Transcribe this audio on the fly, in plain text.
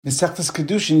Mesechtes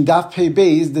Kidushin Daf Pei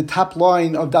Beis, the top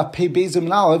line of Daf Pei Beis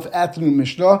and Aleph at the new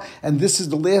Mishnah, and this is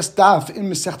the last daf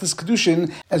in Mesechtes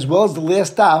Kidushin, as well as the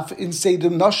last daf in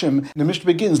Seidim Nashim. The Mishnah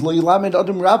begins: Lo yilamed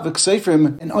adam ravik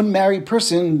seifrim. An unmarried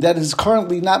person that is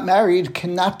currently not married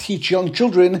cannot teach young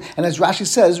children, and as Rashi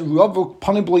says, ravik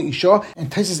panim b'lo isha. And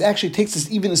Taisus actually takes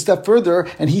this even a step further,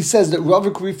 and he says that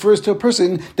ravik refers to a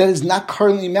person that is not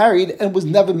currently married and was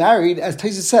never married, as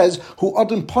Taisus says, hu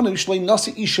adam panim shlei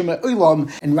nasi isha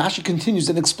me'olam. And Rashi continues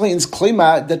and explains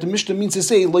klema that the Mishnah means to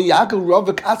say lo yagel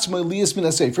ravik atzma liyas min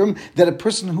hasefrim, that a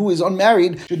person who is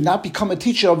unmarried should not become a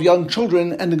teacher of young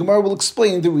children, and the Gemara will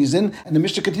explain the reason. And the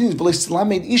Mishnah continues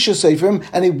v'leislamed isha seifrim,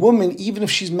 and a woman even if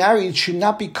she's married should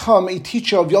not become a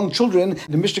teacher of young children.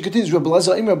 The Mishnah continues Rabbi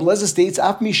Lezer states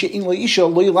af mi she'in lo isha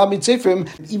lo yilamed seifrim,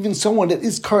 even someone that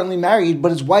is currently married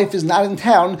but his wife is not in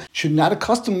town should not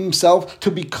accustom himself to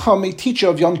become a teacher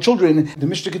of young children. The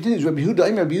Mishnah continues Rabbi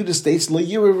Yehuda states lo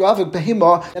yira ravik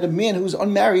behema, that a man who is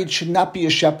unmarried should not be a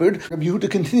shepherd. Rabbi Yehuda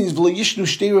continues v'lo yishnu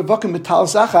shtei ravakim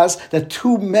b'talas achas, that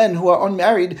two men who are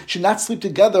unmarried should not sleep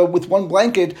together with one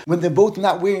blanket when they're both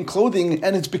not wearing clothing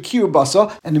and it's bekir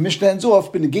basa. And the Mishnah ends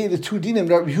off benegay the two dinim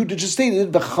that Rabbi Yehuda just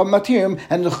stated v'cham matirim,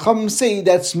 and the chum say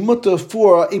that's mutter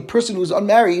for a person who's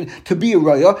unmarried to be a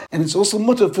raya, and it's also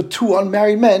mutter for two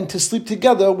unmarried men to sleep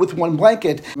together with one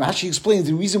blanket. Rashi explains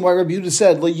the reason why Rabbi Yehuda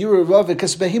said la yira ravik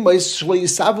as behema is shlei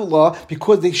yisavula,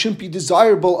 because they shouldn't be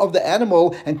desirable of the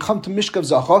animal and come to mishkav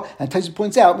zacha. And Taisa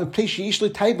points out,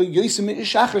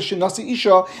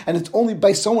 and it's only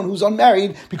by someone who's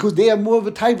unmarried because they have more of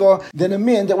a taiva than a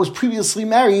man that was previously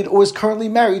married or is currently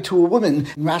married to a woman.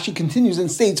 And Rashi continues and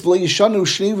states,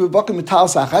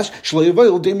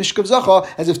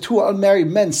 as if two unmarried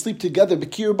men sleep together,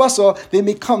 bekir basa, they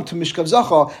may come to mishkav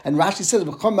zacha. And Rashi says,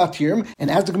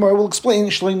 and as the Gemara will explain,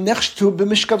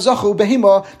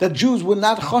 that Jews were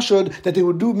not chashud that they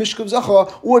would do mishkav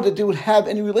zacha or that they would have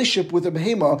any relationship with a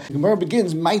behema. The Gemara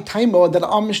begins, my taima, that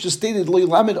our Mishnah stated lo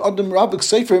yilamed adam ravik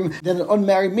seifrim, that an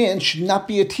unmarried man should not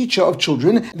be a teacher of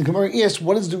children. And the Gemara asks,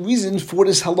 what is the reason for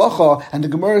this halacha? And the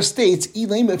Gemara states, if you're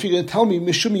going to tell me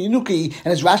mishum yinuki,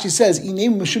 and as Rashi says,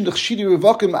 mishum dechshiri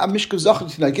revakim amishkav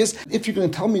zacha tinakis, if you're going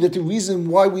to tell me that the reason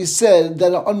why we said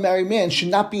that an unmarried man should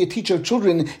not be a teacher of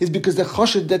children is because they're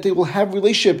chashid that they will have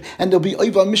relationship and they'll be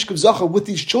oiva mishkav zacha with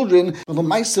these children, but the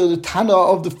Maisa, the Tana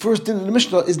of the first din of the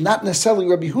Mishnah is not necessarily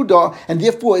Rabbi Yehuda, and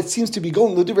therefore it seems to be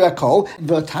going to Divrei Hakol. And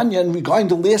the Tanya, and regarding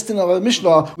the last din of the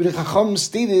Mishnah, where the Chacham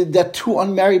stated that two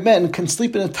unmarried men can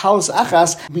sleep in a talis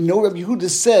achas, we know Rabbi Yehuda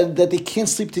said that they can't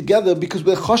sleep together because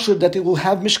we're chashur that they will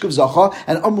have mishkav zacha.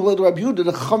 And Amrullah Rabbi Yehuda,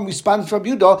 the Chacham responded to Rabbi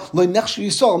Yehuda, lo nechshu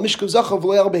yisol mishkav zacha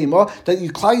v'lo behema, that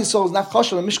Klal Yisrael is not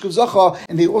chashur on mishkav zacha,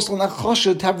 and they also not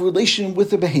chashur to have a relation with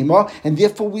the behema. And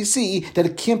therefore we see that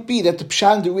it can't be that the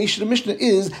pshat and duration of the Mishnah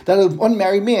is that an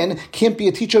unmarried man can't be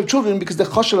a teacher of children because they're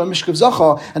chashav on mishkav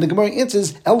zacha. And the Gemara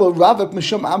answers, Ella ravak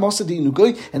mishum amosadi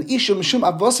nukai and isha mishum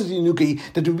avosadi nukai,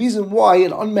 that the reason why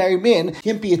an unmarried man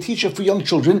can't be a teacher for young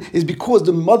children is because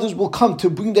the mothers will come to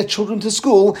bring their children to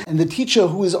school, and the teacher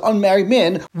who is an unmarried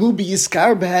man will be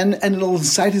yiskar b'hen, and it'll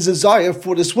incite his desire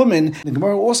for this woman. The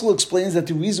Gemara also explains that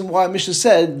the reason why Mishnah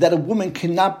said that a woman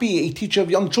cannot be a teacher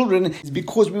of young children is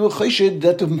because we were chayshid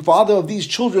that the father of these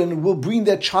children will bring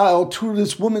their child to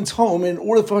this woman's home in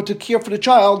order for her to care for the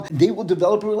child. They will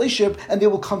develop a relationship and they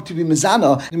will come to be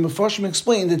mizana. And Mefarshim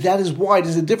explained that is why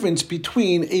there's a difference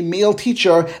between a male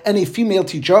teacher and a female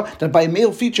teacher, that by a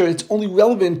male teacher it's only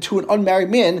relevant to an unmarried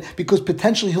man because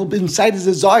potentially he'll be incite his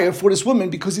desire for this woman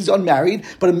because he's unmarried,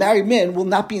 but a married man will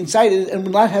not be incited and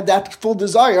will not have that full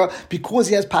desire because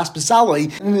he has pas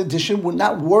pasaloi. And in addition, we're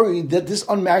not worried that this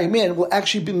unmarried man will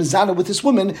actually be mizana with this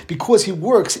woman because he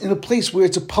works in a place where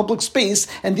it's a public space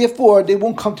and therefore they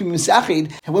won't come to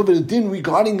misachid. However, the din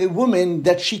regarding a woman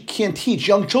that she can't teach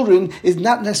young children is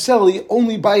not necessarily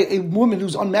only by a woman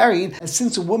who's unmarried, and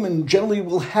since a woman generally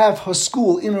will have her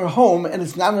school in her home and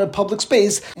it's not in a public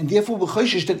space, and therefore we're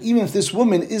chayshish that even if this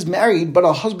woman is married but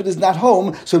her husband is not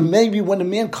home, so maybe when a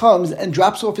man comes and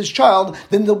drops off his child,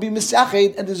 then there'll be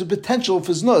misachid and there's a potential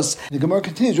for znus. The Gemara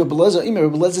continues, Rabbi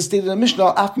Lezer stated in the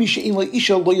Mishnah, af mi she'in lo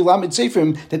isha lo yilamed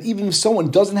seifrim, that even if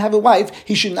someone doesn't have a wife,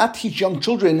 he should not teach young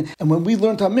children. And when we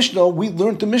learned our Mishnah, we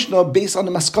learned the Mishnah based on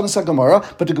the Maskanas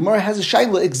HaGemara, but the Gemara has a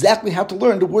shaila exactly how to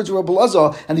learn the words of Rabbi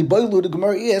Lezer. And the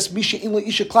Gemara asks, Misha Inla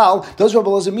Isha Klal, does Rabbi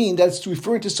Lezer mean that it's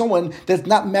referring to someone that's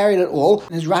not married at all?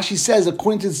 And as Rashi says,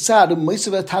 according to the Tzad,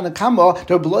 Meisav Tanakama,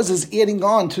 Rabbi Lezer is adding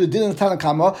on to the din of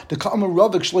Tanakama, the Ka'ama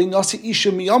Ravik Shlei Nasi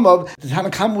Isha Miyamav. The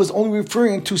Tanakama was only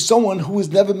referring to someone who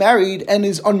is never married and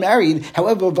is unmarried.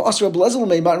 However, V'asar Rabbi Lezer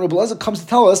L'meima, and Rabbi Lezer comes to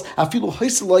tell us, Afilu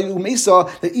Haisalayu Mesa,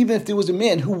 that even if there was a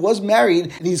man who was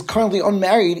married and he he's currently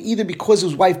unmarried, either because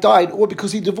his wife died or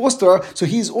because he divorced her, so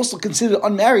he's also considered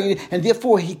unmarried, and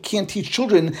therefore he can't teach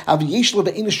children.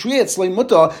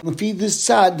 This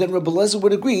sad, then Rabbi Eliezer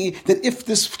would agree that if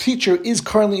this teacher is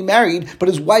currently married, but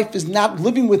his wife is not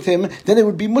living with him, then it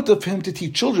would be mutter for him to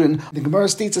teach children. The Gemara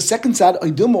states a second sad,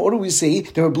 what do we say?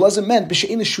 That Rabbi Eliezer meant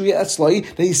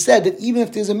that he said that even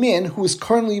if there's a man who is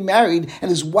currently married and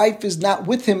his wife is not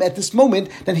with him at this moment,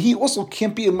 then he also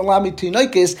can't be a Malami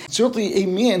Tinaikis. Certainly a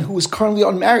man who is currently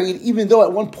unmarried, even though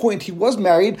at one point he was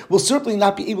married, will certainly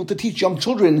not be able to teach young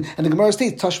children. And the Gemara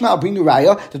states, Tashma, bring the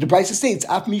Raya, that the Brisa states,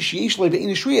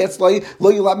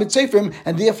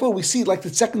 and therefore we see, like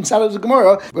the second side of the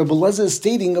Gemara, Rabbi Eliezer is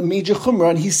stating a major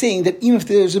chumrah, and he's saying that even if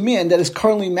there's a man that is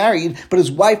currently married, but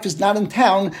his wife is not in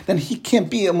town, then he can't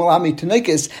be a Malami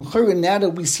Tanaikis. Now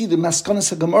that we see the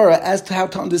Maskanas Gemara as to how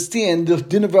to understand the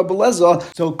din of Rabbi Eliezer,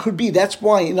 so it could be that's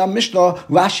why in our Mishnah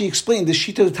Rashi explained the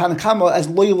Shita of Tanakama as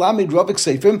Lo Yilamid Ravik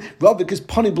Seifrim. Ravik is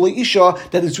Pani B'lei Isha,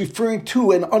 that is referring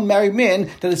to an unmarried man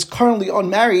that is currently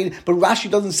unmarried, but Rashi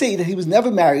doesn't say that he was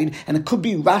never married, and it could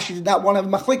be Rashi did not want to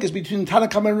have machlekes between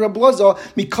Tanakama and Rabbi Eliezer,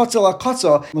 mikatzel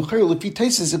akatza. Lefi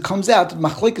Taisis, it comes out that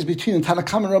machlekes between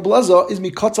Tanakama and Rabbi Eliezer is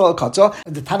mikatzel akatza.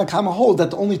 The Tanakama holds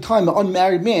that the only time an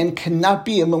unmarried man cannot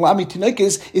be a Malami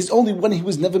Tinaikis is only when he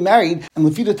was never married. And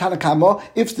Lefi the Tanakama,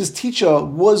 if this teacher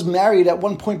was married at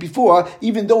one point before,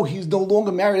 even though he's no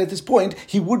longer married at this point,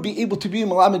 he would be able to be a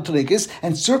Malami Tinaikis.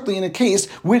 And certainly in a case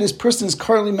where this person is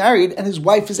currently married and his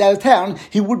wife is out of town,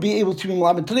 he would be able to be a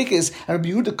Malami Tinaikis. And Rabbi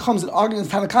Yehuda comes and argues in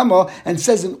Tanakama and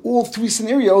says in all three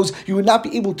scenarios you would not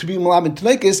be able to be Malamed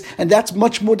Tanaikis, and that's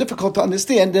much more difficult to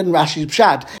understand than Rashi's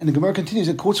Pshat. And the Gemara continues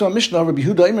and quotes from Mishnah, Rabbi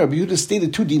Yehuda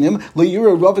stated two dinim, Lo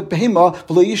Yira Ravik Behema,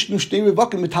 V'lo Yishnu Shnei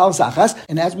Revakim Metal Zachas,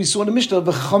 and as we saw in the Mishnah,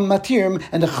 V'cham Matirim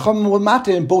and the Cham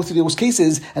Matir in both of those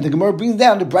cases. And the Gemara brings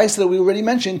down the Brisa that we already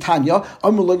mentioned, Tanya,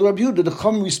 Amr Lo Rabbi Yehuda, the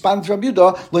Cham responds to Rabbi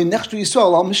Yehuda, Lo Nechtu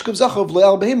Yisrael Al Mishkav Zachav Lo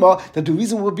Al Behema, that the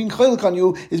reason we're being chaylik on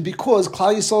you is because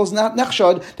Klal Yisrael is not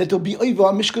nechshad, that there'll be Oiva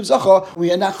on Mishkav Zacha.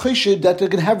 We are not chayshid that they're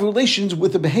going to have relations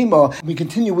with the behema. We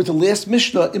continue with the last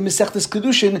Mishnah in Masechtas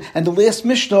Kidushin and the last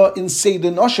Mishnah in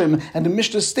Seder Noshim, and the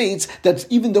Mishnah states that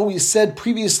even though we said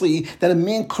previously that a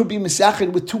man could be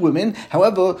misached with two women,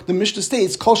 however, the Mishnah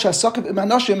states Kol Shasakav Im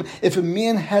Hanoshim, if a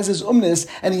man has his umnis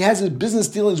and he has his business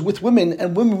dealings with women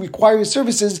and women require his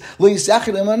services, Lo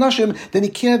Yisachid Im Hanoshim, then he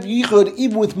can't have yichud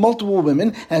even with multiple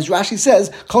women. As Rashi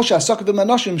says, Kol Shasakav Im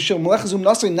Hanoshim Shel Melechazum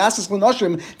Nasri Nasas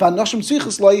L'Noshim V'Hanoshim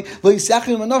Tzrichas Lo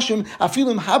Yisachid Im Hanoshim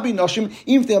Afilim Habi Noshim,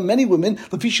 even if there are many women,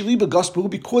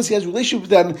 because he has a relationship with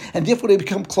them, and therefore they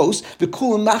become close,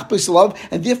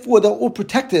 and therefore they'll all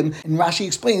protect him. And Rashi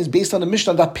explains, based on the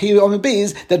Mishnah that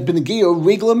that Benegay, a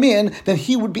regular man, then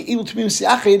he would be able to be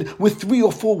misached with 3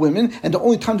 or 4 women, and the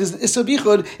only time there's an Issa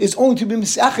Bichud is only to be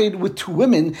misached with 2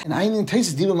 women. And Ayin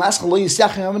Taisis Diva Maskal Lo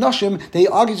Yisachid Hanoshim, they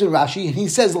argues with Rashi, and he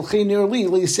says that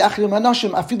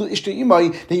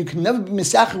you can never be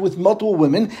misached with multiple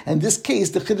women. And in this case,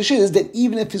 the Kiddush is that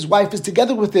even if his wife is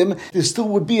together with him, there still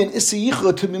would be an Issa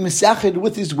Yichud to be misached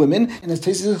with these women. And as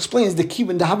Taisis explains, the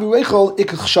Kivan the Havi Reichel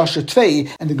Ikachshasha Tvei,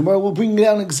 and the Gemara will bring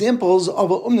down examples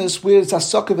of a umnis where it's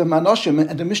Asakav and Manoshim,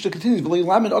 and the Mishnah continues, and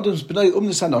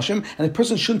a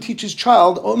person shouldn't teach his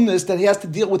child umnis that he has to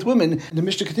deal with women. And the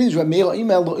Mishnah continues,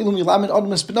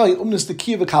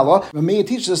 Rameya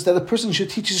teaches us that a person should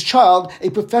teach his child a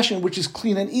profession which is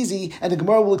clean and easy, and the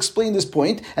Gemara will explain this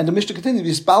point. And the Mishnah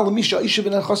continues,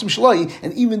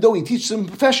 and even though he teaches him a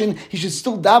profession, he should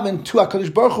still daven to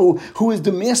HaKadosh Baruch Hu, who is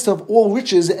the master of all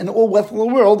riches and all wealth in the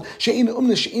world,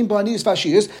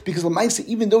 because Lamaisa,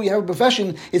 even though you have a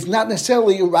profession, it's not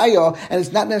necessarily a raya, and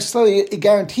it's not necessarily a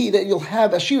guarantee that you'll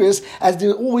have ashiris, as there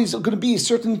are always going to be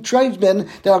certain tribesmen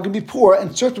that are going to be poor,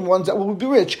 and certain ones that will be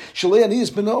rich. As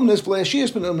aniyas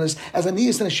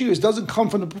and ashiris doesn't come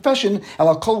from the profession,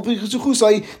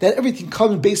 that everything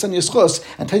comes based on your schus.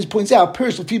 And Tais points out,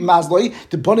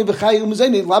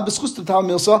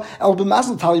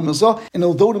 and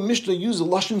although the Mishnah uses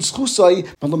lashon schusai,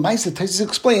 but Lamaisa Tais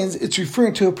explains it's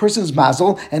referring to a person's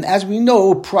mazel, and as we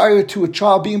know, prior to a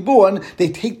child being born, they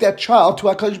take that child to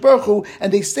HaKadosh Baruch Hu,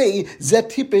 and they say Zeh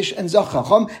Tipish and Zeh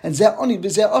Chacham and Zeh Ani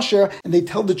v'Zeh Asher, and they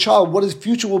tell the child what his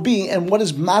future will be and what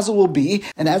his mazel will be.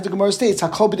 And as the Gemara states,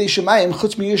 Hakol b'dei Shemayim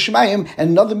chutz mi'yir Shemayim,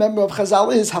 and another member of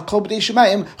Chazal is Hakol b'dei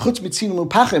Shemayim chutz mitzinu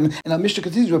upachim. And our Mishnah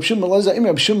continues, Rav Shimon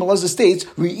Elazar states,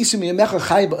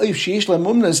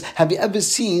 have you ever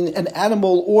seen an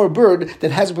animal or a bird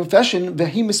that has a profession,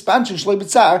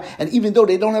 and even though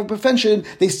they don't have a profession,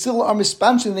 they still are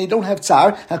mispanshin and they don't have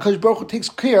tsar, and HaKadosh Baruch Hu takes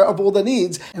care of all their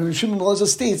needs. And Rav Shimon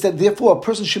states that therefore a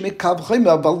person should make kal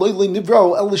v'chayma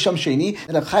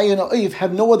and a chay and a oif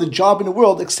have no other job in the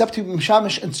world except to be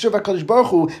mishamish and serve HaKadosh Baruch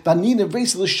Hu. Vanina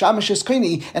v'reis l'shamish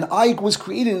eskaini, and I was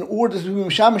created in order to be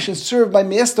mishamish and serve my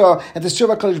master and to serve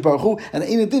HaKadosh Baruch Hu. And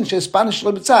ein adin she'espanish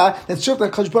lebitzah, then serve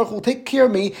HaKadosh Baruch Hu will take care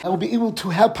of me and will be able to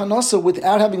have panasa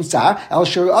without having tzah. Al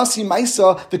sherasi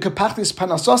ma'isa the kapachtis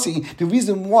panasasi. The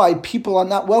reason why people are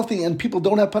not wealthy and people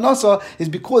don't have panasa is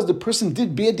because the person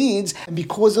did bad deeds, and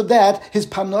because of that, his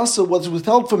panasa was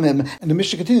withheld from him. And the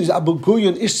Mishnah continues, Abu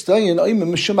Guryan ish Sedayin,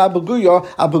 Mishum Abu Gurya,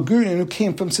 who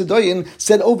came from Sedayin,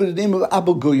 said over the name of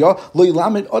Abu Gurya, Lo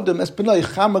Yilamed Adam Espenai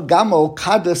Chama Gamal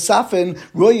Kada Safen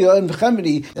Roya and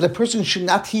V'chemini, that a person should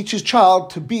not teach his child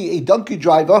to be a donkey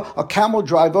driver, a camel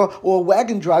driver, or a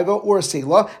wagon driver, or a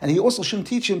sailor, and he also shouldn't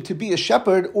teach him to be a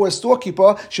shepherd or a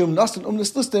storekeeper,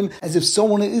 as if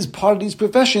someone is part of these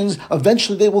professions,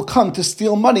 eventually they will come to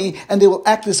steal money and they will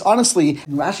act dishonestly.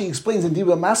 And Rashi explains in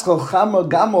Dibra Maskal, Chama,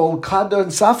 Gamol, Kadar,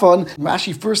 and Safon.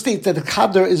 Rashi first states that the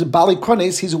Kadar is a Bali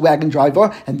Krones, he's a wagon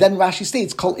driver, and then Rashi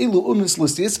states, Kol Elu Unis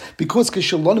Listis, because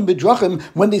Kishalonim Bidrachim,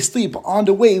 when they sleep on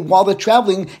the way while they're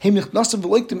traveling,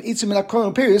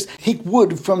 take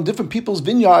wood from different people's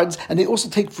vineyards, and they also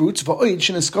take fruits, that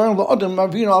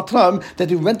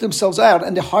they rent themselves out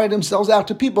and they hire themselves out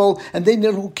to people, and they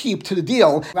never keep to the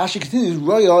deal. Rashi continues,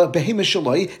 Roya Behemoth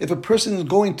Shaloi, if a person is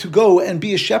going to go and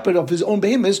be a shepherd of his own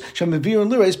behemoths,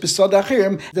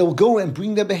 they will go and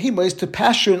bring their behemoths to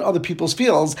pasture in other people's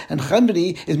fields. And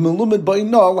Chanbedi is melumid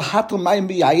ba'inal hatal mayim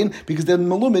b'yayin, because they're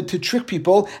melumid to trick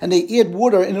people, and they add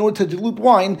water in order to dilute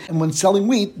wine. And when selling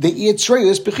wheat, they add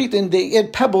shreyus bechitin, they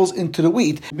add pebbles into the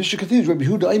wheat. Mishnah continues, Rabbi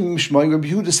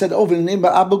Yehuda said over the name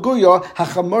of Abu Gurya,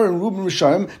 Hachamar and Reuben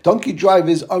Rishayim, donkey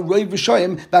drivers are Reiv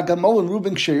Rishayim, Bagamol and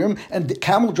Reuben Kshirim, and the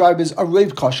camel drivers are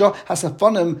Reiv Kasha,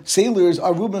 Hasafanim, sailors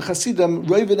are Reuben Chasidim,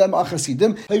 Reividem are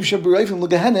Chasidim,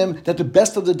 that the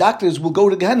best of the doctors will go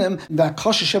to Gehenim,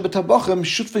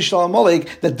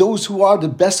 that those who are the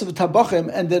best of the Tabachim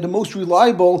and they're the most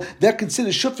reliable, they're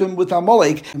considered Shutfim with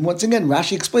Amalek. And once again,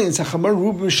 Rashi explains, Hachamar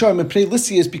Reuben Rishayim and Pnei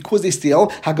Lysias because they steal,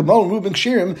 Hagamal and Reuben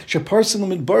Kshirim,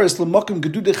 Sheparsim and Baris, Lamakim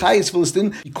Gedude Chayis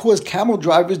Philistin, because camel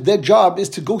drivers, their job is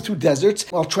to go through deserts.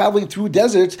 While traveling through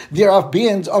deserts, there are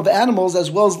bands of animals as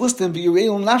well as listim,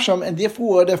 and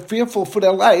therefore they're fearful for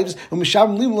their lives,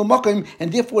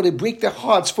 and therefore they break their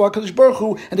hearts for HaKadosh Baruch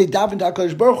Hu, and they dive into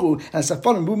HaKadosh Baruch Hu. And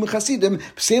Safan and Reuben Chasidim,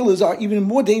 sailors are even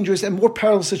more dangerous and more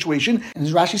perilous situation. And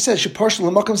as Rashi says,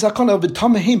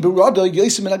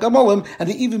 and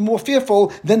they're even more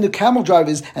fearful than the camel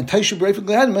drivers. And that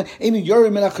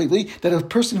a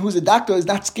person who is a doctor is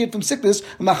not scared from sickness,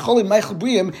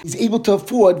 is able to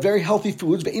afford very healthy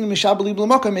foods, and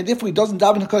therefore he doesn't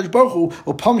dive into HaKadosh Baruch Hu,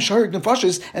 or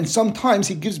and sometimes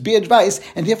he gives bad advice,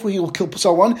 and therefore he will kill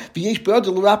someone.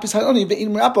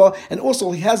 And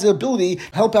also he has the ability to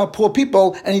help out poor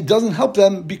people, and he doesn't help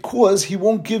them because he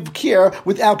won't give care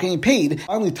without getting paid.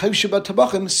 Finally,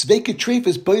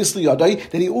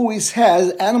 that he always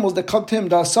has animals that come to him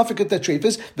that are suffocate that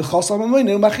trefus,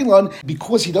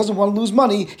 because he doesn't want to lose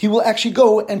money, he will actually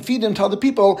go and feed them to other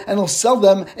people, and he'll sell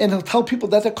them, and he'll tell people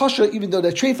that they're kosher even though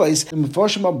they're trefus. The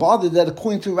Mefarshim are bothered that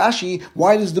according to Rashi,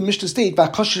 why does the Mishnah state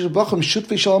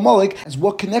as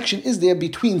what connection is there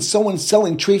between someone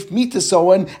selling treif meat to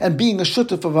someone and being a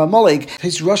shutuf of Amalek?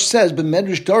 His Rosh says, but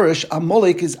Medrash Darish,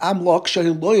 Amalek is Amlok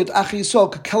Shahiloyat Achi Yisrael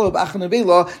Kakelab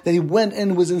Achanavela, that he went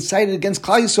and was incited against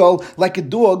Klal Yisrael like a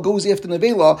dog goes after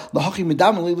Nevela,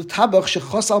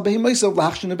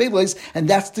 and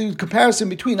that's the comparison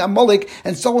between Amalek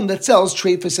and someone that sells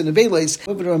treifus and Nevelas.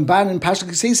 However, the Ramban in Pashak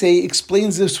Seisei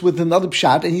explains this with another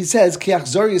pshat, and he says, Ki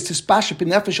achzarius tispaship in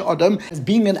nefesh adam, as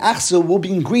being an achza will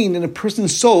be ingrained in a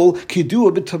person's soul,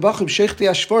 Kidua b'tavachim sheichtei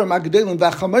ashvarim agdelim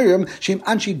v'achamarim shem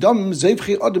anshi dam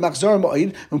zevchi adam achzar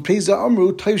ma'id and preza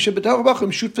amru tayv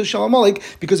shebetavachim shoot for Amalek,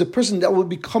 because a person that will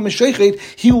become a sheichet,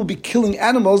 he will be killing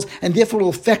animals, and therefore it will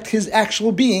affect his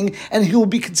actual being, and he will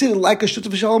be considered like a shut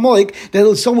of Amalek, that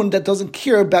is someone that doesn't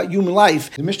care about human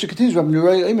life. The Mishnah continues, Rabbi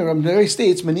Nerai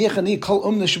states,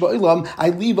 I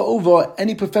leave over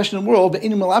any profession in the world,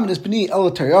 and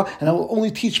I will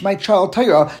only teach my child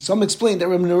Torah. Some explain that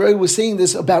Rabbi Nerai was saying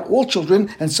this about all children,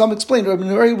 and some explain that Rabbi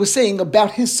Nerai was saying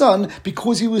about his son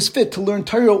because he was fit to learn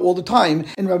Torah all the time.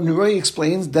 And Rabbi Nerai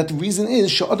explains that the reason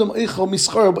is because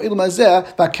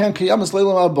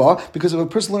if a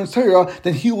person learns Torah,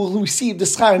 then he will receive the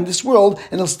schar in this world,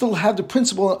 and he'll still have the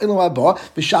principle in Ilam Haba.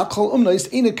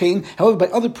 However, by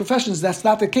other professions, that's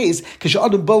not the case.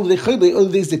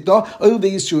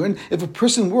 If a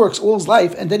person works all his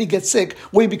life and then he gets sick,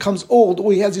 or he becomes old,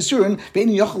 or he has Yisurin,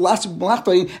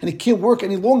 and he can't work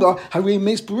any longer,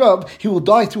 he will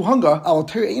die through hunger.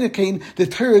 The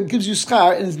Torah gives you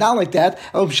schar, and it's not like that.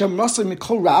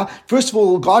 First of all,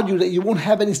 it will guard you that you won't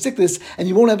have any sickness and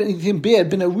you won't have anything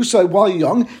bad while you're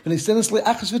young, and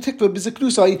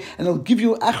it'll give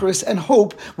you achris and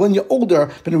hope when you're older.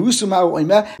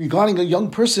 Regarding a young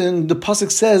person, the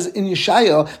pasuk says in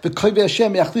Yeshaya,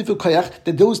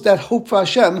 that those that hope for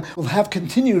Hashem will have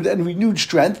continued and renewed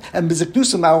strength. And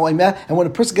when a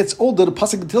person gets older, the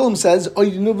pasuk Tehillim says,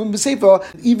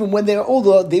 even when they are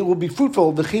older, they will be fruitful.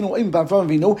 And regarding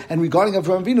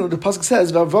Avram Avinu, the pasuk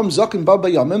says,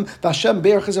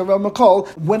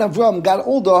 when Avram got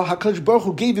older, HaKadosh Baruch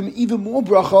Hu gave him even more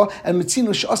bracha, and Mitzinu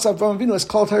Sh'asa Avram Avinu is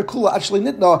called Her Kula actually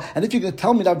Nitna. And if you're going to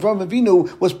tell me that Avram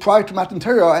Avinu was prior to Matan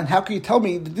Torah, and how can you tell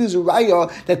me that this is a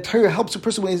raya that Torah helps a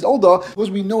person when he's older?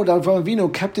 Because we know that Avram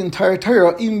Avinu kept the entire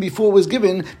Torah even before it was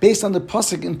given, based on the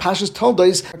pasuk in Pashas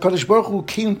Toldos. HaKadosh Baruch Hu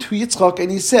came to Yitzchak and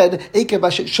he said, Ekev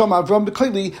Ashet Shama Avram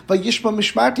B'Koili Vayishma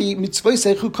Mishmarti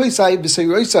Mitzvosei Chukoisai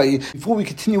V'Seiroisai. Before we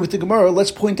continue with the Gemara,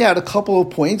 let's point out a couple of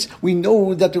points. We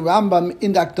know that the Rambam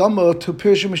in the Akdama to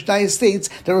Pirush Mishnah states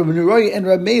that Rabbi Neroy and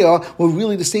Rabbi Meir were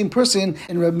really the same person,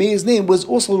 and Rabbi Meir's name was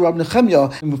also Rabbi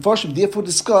Nechemya. And Mefarshim therefore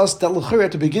discussed that l'chera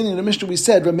at the beginning of the Mishnah we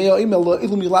said Rabbi Meir Imel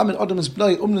Ilum Yilamed Adam is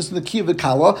Bnei Umnus Nekiv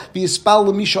V'Kala V'Yispal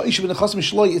L'Misha Isha V'Nechas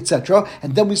Mishloi etc.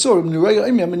 And then we saw Rabbi Neroy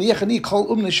Imel Meniachani Kol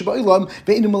Umnus Sheba Ilam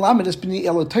Ve'Inu Melamed Es Bnei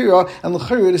El Torah. And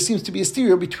l'chera there seems to be a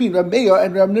stereo between Rabbi Meir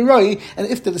and Rabbi Neroy, and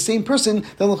if they're the same person,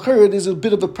 then l'chera there's a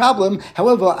bit of a problem.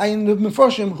 However, I am the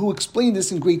Mefarshim who explained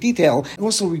this in great detail. And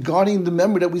also regarding the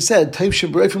member that we said Taif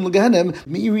Shebrei from Legahanim,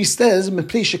 Meiri says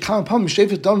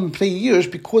years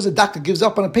because a doctor gives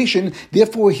up on a patient,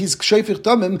 therefore he's shayfich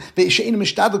damim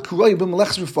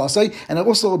and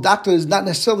also a doctor is not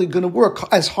necessarily going to work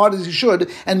as hard as he should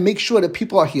and make sure that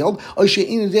people are healed. And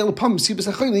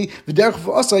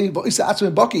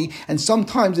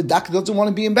sometimes the doctor doesn't want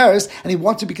to be embarrassed and he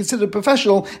wants to be considered a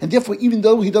professional, and therefore even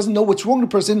though he doesn't know what's wrong with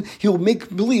the person, he will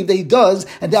make believe that he does,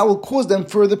 and that will cause them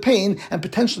further pain and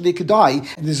potentially they could die.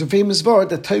 And there's a famous word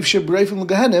that Taif Shebrei from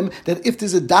Legahanim, that if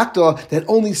there's a doctor that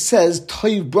only says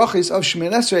Taif brachos of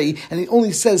Shemoneh Esrei and he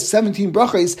only says 17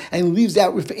 brachos and leaves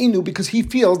out Rifa'inu because he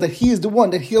feels that he is the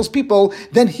one that heals people,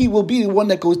 then he will be the one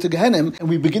that goes to Gehenim. And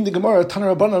we begin the Gemara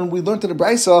Tana Rabbanan. We learned in the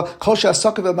Brisa Kol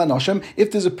She'asakav V'Manoshim.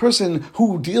 If there's a person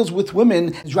who deals with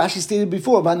women, as Rashi stated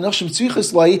before, V'Anoshim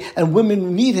Tzrichos Lai, and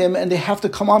women need him and they have to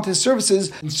come onto his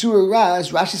services. In Surah Ra,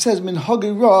 as Rashi says, Min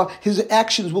Hagei Ra, his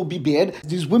actions will be bad.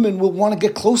 These women will want to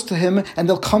get close to him and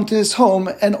they'll come to his home,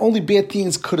 and only bad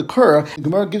things could occur. The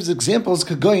Gemara gives examples.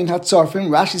 Kagoyin Hatzarfin.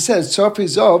 Rashi says Tzarfei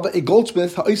Zav, a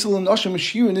goldsmith, Ha'isel Nashim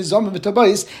Shirin is Zam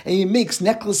V'Tabais, and he makes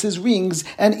necklaces, rings,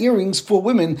 and earrings for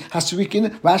women.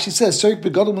 Hasurikin. Rashi says Serik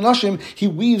Begadim Nashim. He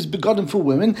weaves begadim for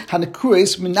women.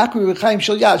 Hanakures Minakri Rechaim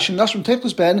Shel Yad Shenashim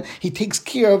Teflus Ben. He takes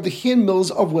care of the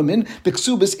handmills of women.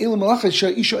 Beksubis Elam Malachet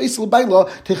Shel Isha Isel Baila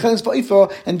Techenes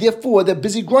Va'ifa, and therefore they're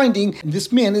busy grinding. And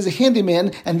this man is a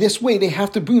handyman, and this way they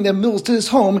have to bring their mills to his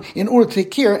home in order to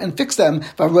take care and fix them.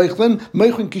 This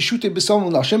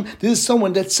is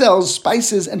someone that sells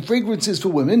spices and fragrances for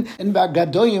women. And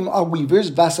Gadoyim are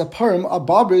weavers, Vasaparim are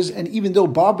barbers, and even though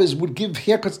barbers would give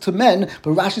haircuts to men,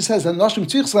 but Rashi says that Nashim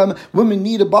Tzrichslam, women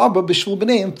need a barber b'shvil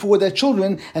b'neim for their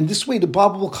children, and this way the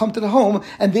barber will come to the home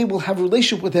and they will have a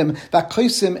relationship with him.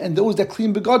 Vakoisim, and those that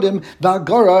clean begadim,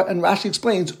 Vagara, and Rashi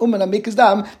explains Umana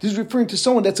Mekizdam. This is referring to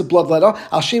someone that's a bloodletter,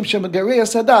 Al Shem Shemagareya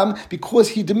Sadam, because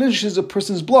he diminishes a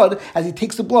person's blood as he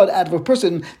takes the blood out of a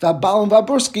person. Vabal and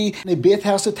Vaburski, and a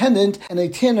bathhouse attendant and a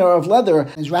tanner of leather.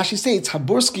 As Rashi states,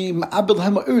 Haburski Ma'abel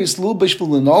Hema'uris Lul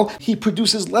Bishvulinol, he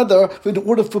produces leather in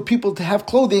order for people to have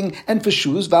clothing and for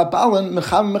shoes. Vabalan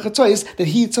Mecham Mechatois, that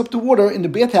he heats up the water in the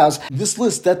bathhouse. This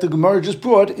list that the Gemara just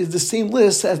brought is the same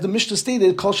list as the Mishnah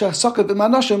stated, Kol She'asakav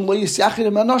V'Manoshim Lo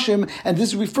Yisyachid V'Manoshim, and this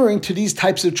is referring to these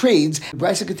types of trades. The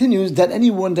Brisa continues that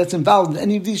anyone that's involved in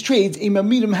any of these trades, you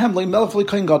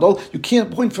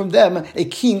can't appoint from them a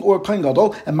king or a kohen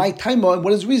gadol. And my taima, and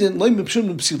what is the reason?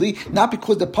 Not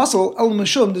because the apostle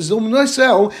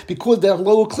because they're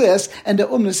lower class and the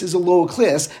umnus is a lower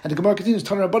class. And the Gemara continues,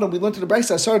 we learned to the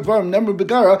Brisa,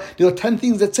 there are 10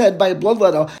 things that said by a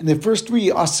bloodletter, and the first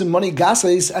 3 are simoni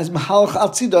gasais, as mahalach al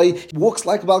tzidai, he walks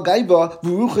like a balgaiva,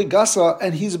 v'ruche gasa,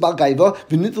 and he's a balgaiva,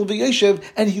 v'nitel v'yeshev,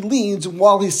 and he leans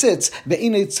while he sits,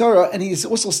 ve'enei tzara, and he is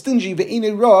also stingy,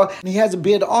 ve'enei ra, and he has a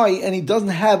bad eye, and he doesn't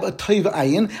have a toiv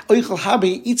ayin, oichel habe,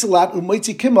 eats a lot,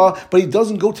 u'moitzi kima, but he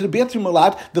doesn't go to the bathroom a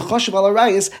lot, v'choshev al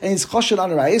arayis, and he's choshev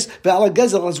on arayis, ve'ala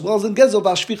gezel, as well as in gezel,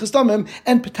 v'ashvichas damim,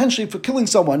 and potentially for killing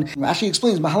someone. Rashi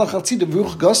explains, mahalach al tzidai,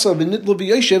 v'ruch gasa, v'nitel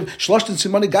v'yeshev, shloshten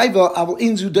simoni gaiva, aval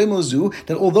ein zu doimo zu,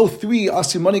 that although 3 are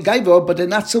simoni gaiva, but they're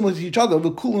not similar to each other,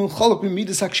 v'kulun cholok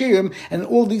midas haksherim, and in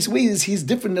all these ways he's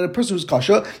different than a person who's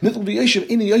kasha. Nitel v'yeshev,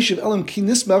 ein yeshev elam ki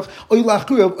He's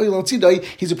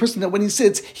a person that when he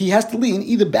sits, he has to lean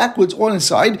either backwards or on his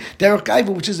side. Derech Gaiva,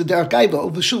 which is a Derech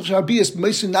Gaiva.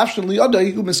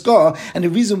 And the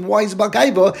reason why he's about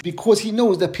Gaiva, because he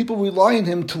knows that people rely on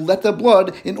him to let their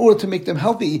blood in order to make them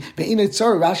healthy.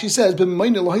 Rashi says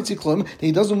that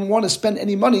he doesn't want to spend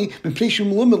any money because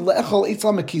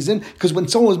when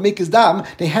someone was making his dam,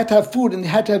 they had to have food and they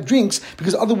had to have drinks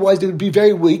because otherwise they would be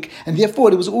very weak, and therefore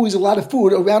there was always a lot of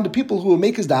food around the people who would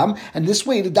make his dam, and this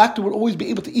way the doctor would always be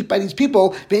able to eat by these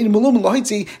people,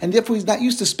 and therefore he's not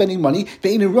used to spending money,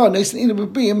 and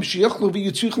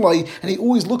he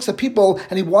always looks at people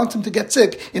and he wants them to get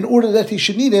sick in order that they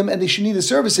should need him and they should need his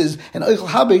services. And as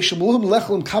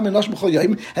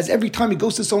every time he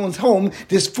goes to someone's home,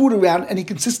 there's food around and he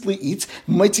consistently eats.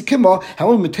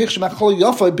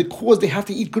 However, because they have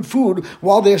to eat good food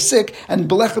while they're sick,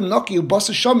 and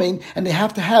and they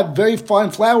have to have very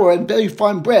fine flour and very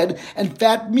fine bread and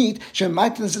fat meat, and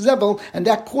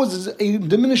that causes a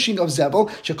diminishing of zevel.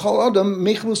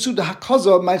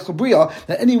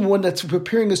 That anyone that's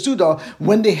preparing a suda,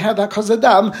 when they have that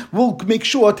kazadam, will make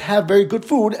sure to have very good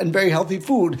food and very healthy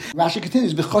food. Rashi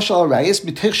continues,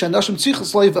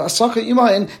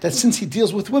 that since he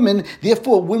deals with women,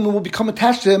 therefore women will become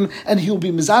attached to him and he will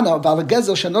be mizana.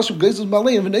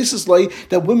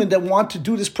 That women that want to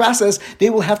do this process, they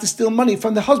will have to steal money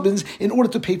from their husbands in order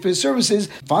to pay for his services.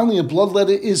 Finally, a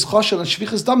bloodletting is chashal and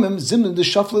shvichas damim zimnin the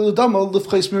shafle ledamo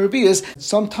lifchais miravias.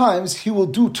 Sometimes he will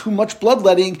do too much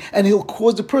bloodletting and he'll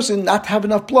cause the person not to have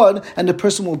enough blood and the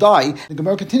person will die. The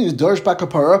Gemara continues, Darsh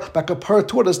Bakapara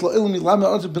taught us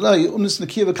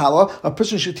a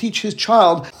person should teach his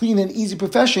child clean and easy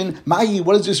profession. Ma'i,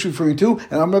 what is this referring to?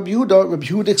 And Rabbi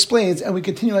Yehuda explains, and we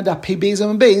continue on that Pei Beis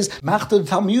and Beis. Machtav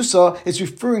Talmusa is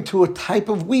referring to a type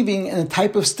of weaving and a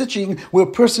type of stitching where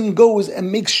a person goes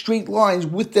and makes straight lines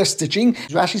with their stitching.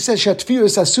 Rashi says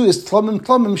Shatfiris Asuyas Tlamim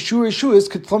Shuris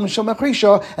Ketlamim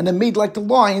Shamachrisha, and they're made like the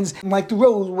lines and like the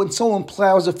rows when someone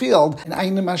plows a field. And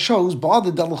Ayinim shows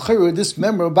bothered that this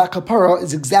member of Bakapara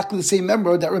is exactly the same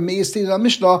member that Rameh stated on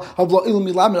Mishnah of La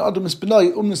Ilum Milamed Adam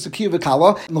Esbenai Umnus Tekiya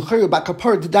V'Kala. And L'chayr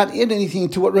Bakapara did not add anything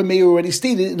to what Rameh already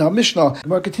stated in our Mishnah. The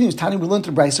Gemara continues, Tani we learned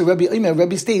to Brisa.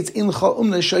 Rabbi states, In L'cha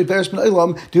Umnus Shayveres Ben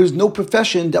Olam, there is no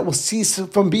profession that will cease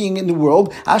from being in the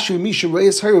world. Asher Misha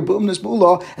Reyes Hayr B'Umnus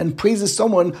B'Ula, and praises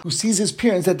someone who sees his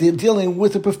parents that they're dealing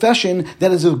with a profession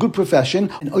that is a good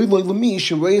profession. And Oiloi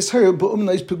L'Mish Reyes Hayr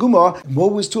B'Umnus Peguma,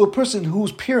 woe is to a person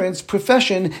whose parents'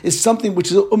 profession is something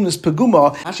which is a Umnus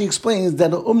Peguma. Actually explains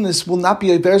that an Umnus will not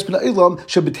be a Veres Ben Olam,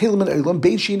 Shabbatelim Ben Olam,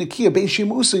 Bein Shi Nakia, Bein Shi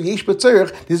Musa, Yesh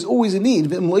B'Tzerich. There's always a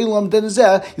need. And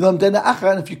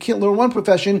if you can't learn one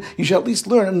profession, you should at least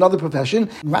learn another profession.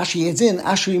 Rashi adds in,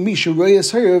 Ashri Misha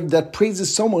Reyes Hayr, that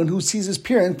praises someone who sees his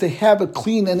parents to have a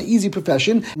clean and easy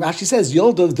profession. Rashi says,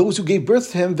 Yoldav, those who gave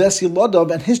birth to him, Ves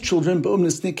Yiladav, and his children,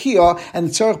 B'Umnus Nakia, and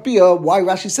Tzarech Bia. Why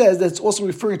Rashi says that it's also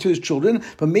referring to his children,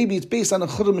 but maybe it's based on a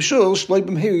Chudam Mishul,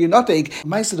 Shloibim Hayr Yonatek.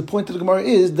 The point of the Gemara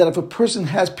is that if a person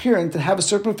has parents that have a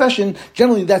certain profession,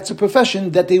 generally that's a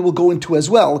profession that they will go into as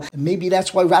well. And maybe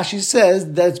that's why Rashi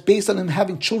says that it's based on him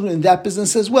having children in that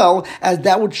business as well, as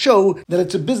that would show that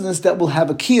it's a business that will have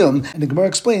a kiyum. And the Gemara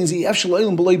explains, certainly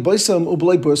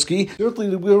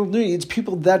the world needs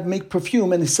people that make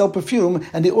perfume and they sell perfume,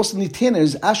 and they also need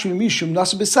tanners, Ashri Mishum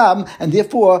Nasabisam, and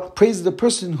therefore praises the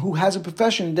person who has a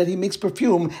profession that he makes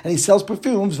perfume and he sells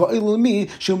perfumes, and woe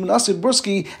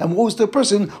is the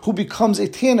person who becomes a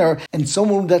tanner, and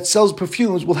someone that sells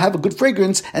perfumes will have a good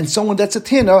fragrance, and someone that's a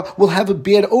tanner will have a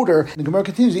bad odor. And the Gemara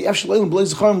continues, the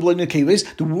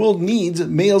world needs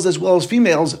males as well as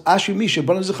females. Ashri Misha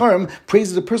Banav Zecharim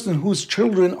praises the person whose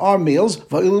children are males,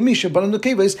 Misha Banav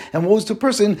Nekevos, and woe is the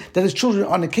person that his children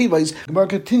are Nekevos. The Gemara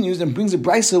continues and brings a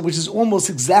brisa which is almost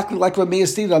exactly like Rameh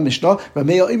stated on Mishnah.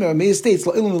 Rameh states,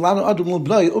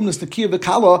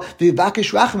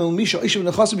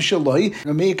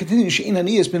 Rameh continues,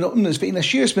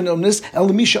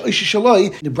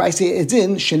 the brisa adds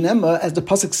in Shenema, as the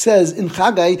pasuk says in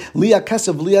Chagai, Liya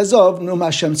Kesav Liyazov No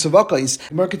Mashem Tzavakais. The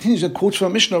Gemara continues and quotes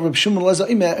from Mishnah. Reb Shimon Lezer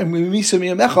Imeh and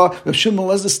Reb Shimon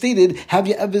Lezer stated, have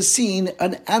you ever seen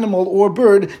an animal or a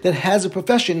bird that has a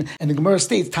profession? And the Gemara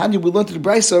states, Tanya, we learned to the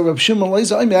brisa, Reb Shimon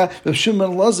Lezer Imeh, Reb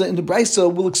Shimon Lezer in the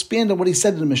brisa will expand on what he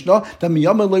said in the Mishnah. That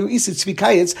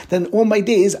in all my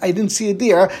days I didn't see a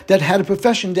deer that had a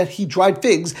profession that he dried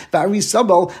figs.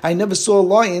 I never saw a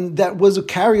lion that was a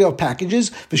carrier of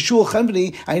packages.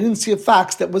 I didn't see a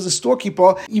fox that was a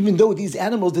storekeeper, even though these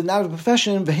animals did not have a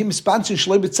profession. And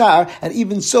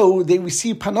even so, they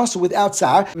received panasa without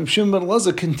tsar. Reb Shimon ben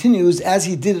Elazar continues as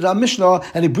he did it on Mishnah,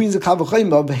 and he brings a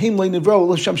kavachayma,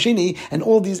 and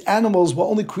all these animals were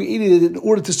only created created in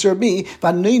order to serve me,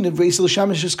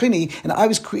 and I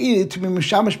was created to be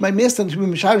mishamish my master and to be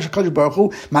mishamish HaKadosh Baruch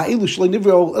Hu, ma'ilu shalei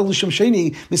nivro elu shem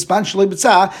sheni, mispan shalei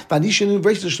b'tzar, v'anishan in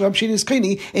v'reis l'shalom sheni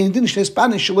eskeni, and in din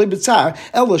shespanish shalei b'tzar,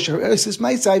 elu shar eresis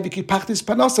maisai v'kipachtis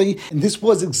panasai. And this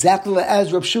was exactly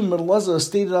as Reb Shimon ben Elazar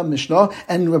stated on Mishnah,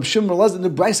 and Reb Shimon ben Elazar in the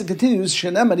Brisa continues,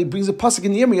 Shenem, and he brings a pasuk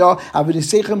in Yirmiyah,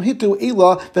 Avidiseichem hitu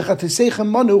ela v'chatiseichem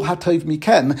manu hatayv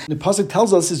mikem. The pasuk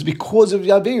tells us it's because of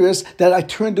Yaveris that I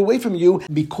turned away from you,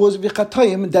 because of your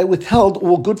chatayim that I withheld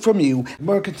all good from you. The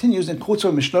Gemara continues and quotes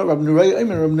from Mishnah. Rab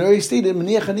Nurai stated,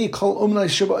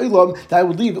 that I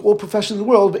would leave all professions in the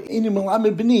world, and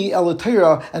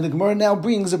the Gemara now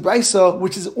brings a brisa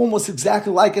which is almost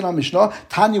exactly like in our Mishnah.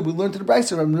 Tanya, we learned in the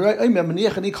brisa.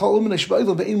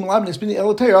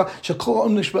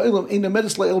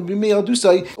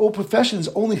 All professions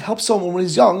only help someone when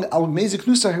he's young.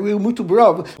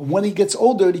 When he gets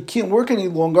older and he can't work any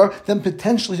longer, then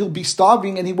potentially he'll be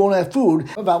starving and he won't have food.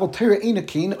 The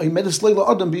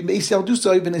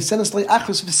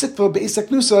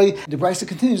Brisa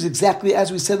continues exactly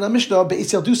as we said in the Mishnah.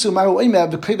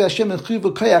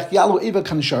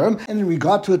 And in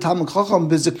regard to the Talmud Chacham,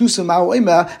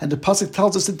 and the pasuk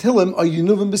tells us in Tehillim, "Are you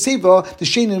nuvim b'seva the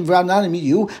sheinin v'rananim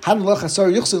you? Hadin lach asar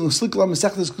yuchsin uslikla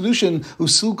mesechtes kedushin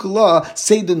uslikla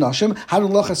say the nashim.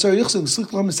 Hadin lach asar yuchsin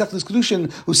uslikla mesechtes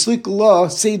kedushin uslikla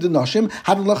say the nashim.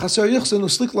 Hadin lach asar yuchsin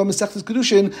uslikla mesechtes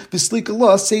kedushin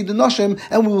v'slikla say the nashim."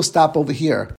 And we will stop over here.